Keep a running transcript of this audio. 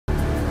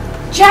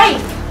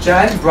Jake!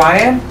 Jen,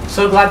 Brian,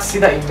 so glad to see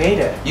that you made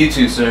it. You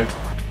too, sir.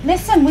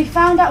 Listen, we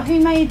found out who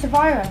made the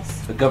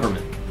virus. The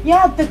government.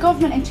 Yeah, the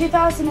government in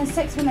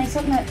 2006 when they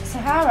sunk the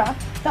Sahara.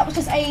 That was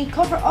just a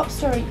cover-up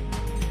story.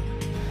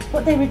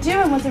 What they were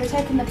doing was they were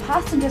taking the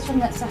passengers from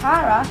the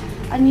Sahara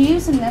and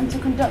using them to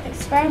conduct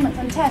experiments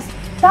and tests.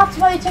 That's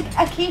why they took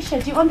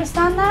Akeisha. Do you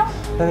understand now?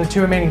 Then the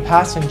 2 remaining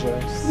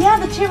passengers. Yeah,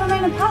 the 2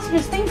 remaining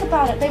passengers. Think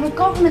about it. They were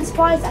government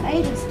spies and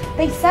agents.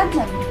 They sent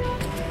them.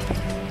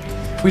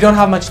 We don't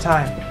have much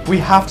time. We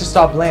have to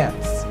stop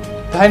Lance.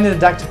 They're heading to the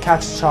deck to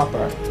catch the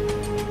chopper.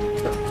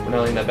 We're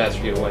not letting that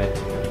bastard get away.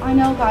 I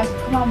know, guys.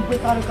 Come on, we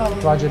gotta go.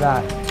 Roger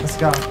that. Let's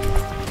go.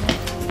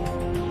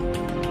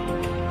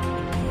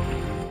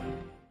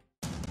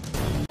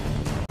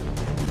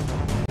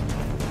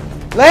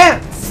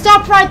 Lance!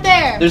 Stop right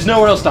there! There's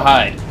nowhere else to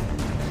hide.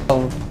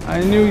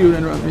 I knew you'd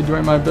interrupt me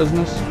during my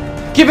business.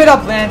 Give it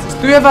up, Lance. It's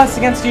 3 of us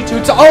against you 2.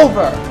 It's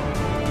over!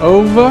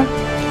 Over?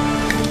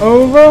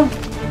 Over?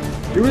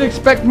 You really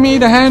expect me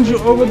to hand you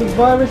over the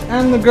virus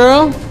and the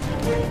girl?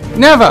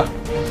 Never!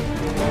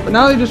 But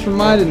now you just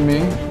reminded me,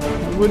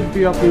 it would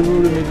be awfully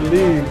rude of me to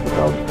leave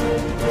without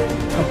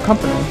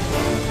company.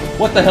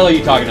 What the hell are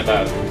you talking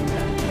about?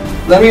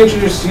 Let me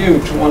introduce you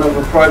to one of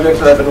the projects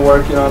that I've been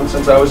working on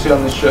since I was here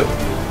on the ship.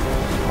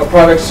 A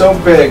project so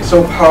big,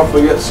 so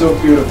powerful, yet so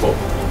beautiful.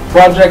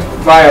 Project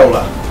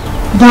Viola.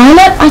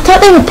 Violet? I thought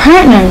they were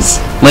partners.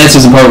 Lance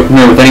isn't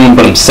partner with anyone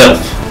but himself.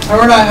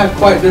 Her and I had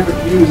quite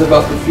different views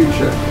about the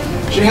future.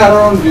 She had her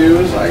own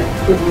views, I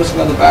couldn't listen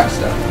on the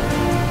backstep.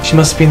 She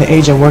must be an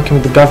agent working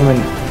with the government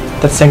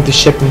that sank the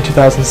ship in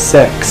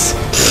 2006.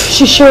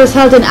 She sure as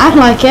hell didn't act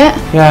like it.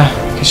 Yeah,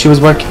 because she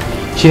was working.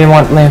 She didn't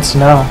want Lance to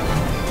know.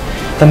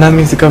 Then that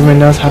means the government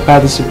knows how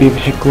bad this would be if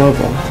it hit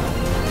global.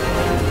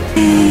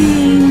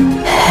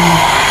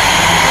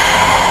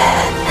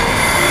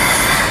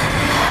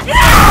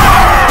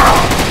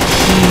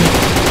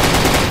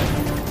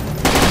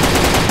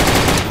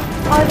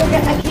 I'll go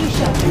get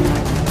Akeisha.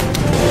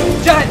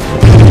 Jen!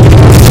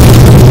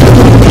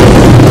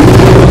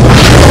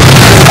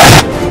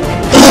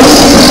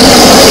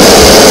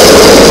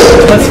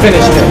 Let's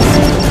finish this.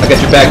 I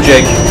got your back,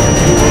 Jake.